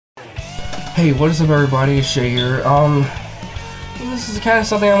Hey, what is up everybody, it's Shay here. This is kind of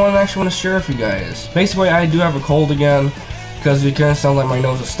something I actually want to share with you guys. Basically, I do have a cold again, because it kind of sounds like my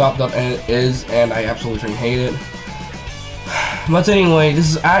nose is stopped up, and it is, and I absolutely freaking hate it. But anyway, this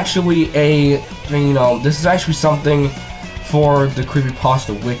is actually this is actually something for the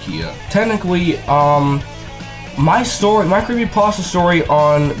Creepypasta Wiki. Technically, my Creepypasta story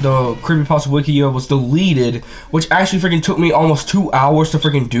on the Creepypasta Wiki was deleted, which actually freaking took me almost 2 hours to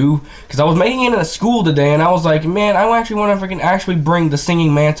freaking do, because I was making it at school today, and I was like, man, I actually want to freaking actually bring the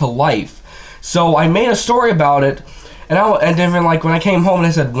singing man to life. So I made a story about it, and then like when I came home and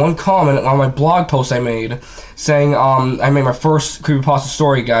I said one comment on my blog post I made, saying I made my first Creepypasta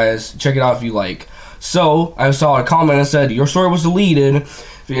story, guys, check it out if you like. So I saw a comment that said your story was deleted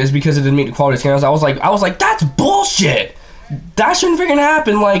is because it didn't meet the quality standards. I was like, that's bullshit. That shouldn't freaking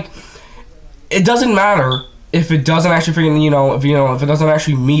happen. Like, it doesn't matter if it doesn't actually freaking, if it doesn't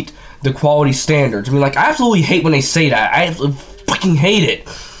actually meet the quality standards. I mean, like, I absolutely hate when they say that. I fucking hate it.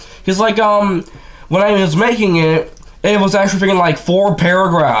 Cause like, when I was making it, it was actually freaking like 4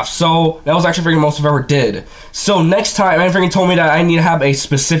 paragraphs. So that was actually freaking most I've ever did. So next time, man freaking told me that I need to have a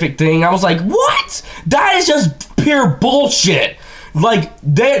specific thing. I was like, what? That is just pure bullshit. Like,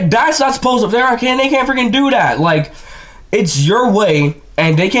 that's not supposed to, they can't freaking do that. Like, it's your way,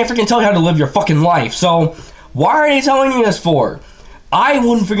 and they can't freaking tell you how to live your fucking life. So, why are they telling me this for? I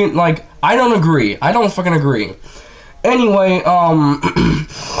wouldn't freaking, like, I don't agree. I don't fucking agree. Anyway,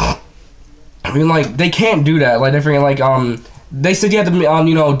 I mean, like, they can't do that. Like, they freaking, like, they said you have to,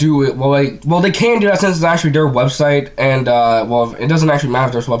 do it. Well, they can do that since it's actually their website, and, well, it doesn't actually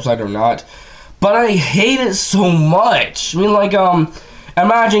matter if their website or not. But I hate it so much. I mean, like,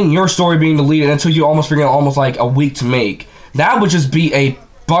 imagine your story being deleted until you almost like a week to make. That would just be a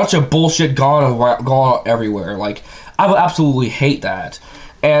bunch of bullshit gone everywhere. Like, I would absolutely hate that.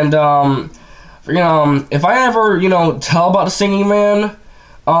 And, if I ever, tell about the singing man,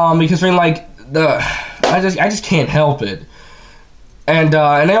 because, like, I just can't help it. And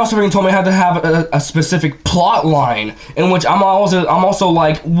they also told me I had to have a specific plot line, in which I'm also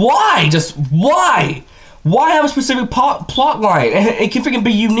like, why? Just why? Why have a specific plot line? It can freaking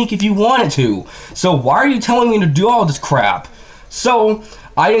be unique if you want it to. So why are you telling me to do all this crap? So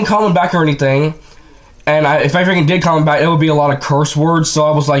I didn't comment back or anything, and if I freaking did comment back, it would be a lot of curse words. So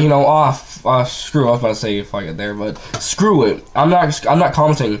I was like, screw. I was about to say if I get there, but screw it. I'm not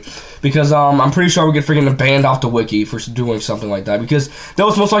commenting. Because I'm pretty sure we get freaking banned off the wiki for doing something like that. Because that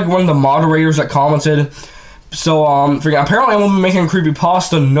was most likely one of the moderators that commented. So apparently I won't be making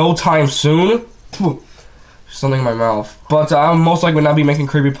Creepypasta no time soon. Something in my mouth. But I'm most likely not be making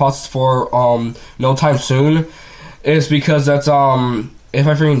Creepypastas for no time soon. It's because that's if I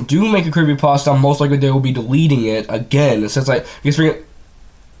freaking do make a Creepypasta, most likely they will be deleting it again. Since it's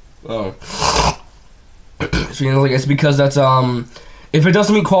because that's if it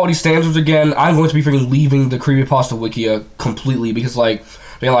doesn't meet quality standards again, I'm going to be freaking leaving the Creepypasta Wiki completely, because I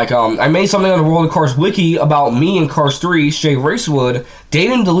made something on the World of Cars Wiki about me and Cars 3, Shay Racewood. They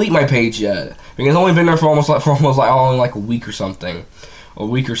didn't delete my page yet. It's only been there for almost like a week or something, a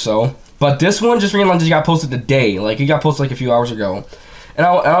week or so. But this one just just got posted today. Like, it got posted like a few hours ago, and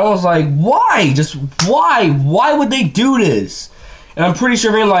I was like, why? Just why? Why would they do this? And I'm pretty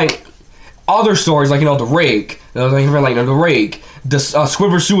sure like other stories, like the Rake, the Rake. The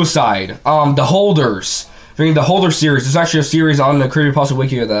Squibber Suicide, the Holders, the Holder series. There's actually a series on the Creepypasta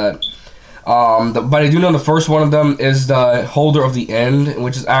Wiki of that. But I do know the first one of them is the Holder of the End,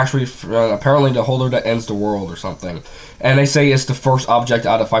 which is actually apparently the holder that ends the world or something. And they say it's the first object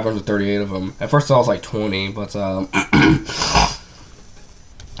out of 538 of them. At first I was like 20, but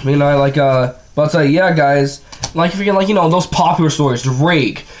yeah, guys. Like, if you get those popular stories, the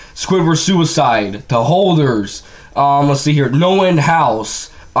Rake, Squibber Suicide, the Holders. Let's see here, No End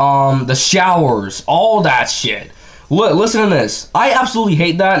House, the Showers, all that shit. Listen to this. I absolutely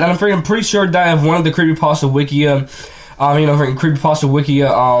hate that, and I'm pretty sure that if one of the Creepypasta Wiki, Creepypasta Wiki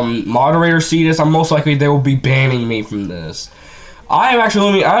moderators see this, I'm most likely they will be banning me from this. I'm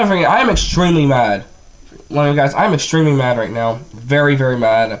extremely mad. Guys, I'm extremely mad right now. Very, very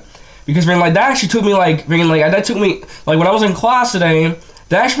mad. Because that actually took me when I was in class today.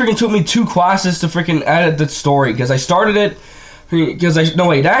 That actually freaking took me 2 classes to freaking edit the story, because I started it,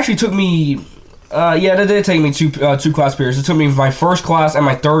 that actually took me, yeah, that did take me 2 class periods. It took me my first class and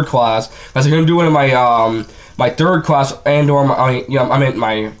my 3rd class, because I'm going to do it in my, my 3rd class or my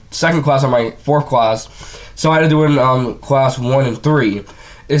 2nd class or my 4th class, so I had to do it in, class 1 and 3.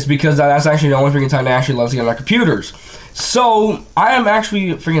 It's because that's actually the only freaking time they actually let us get on our computers. So, I am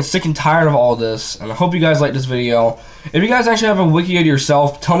actually freaking sick and tired of all this, and I hope you guys like this video. If you guys actually have a wiki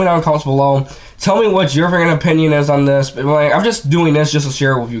yourself, tell me down in the comments below. Tell me what your freaking opinion is on this. But like, I'm just doing this just to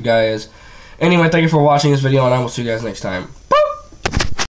share it with you guys. Anyway, thank you for watching this video, and I will see you guys next time.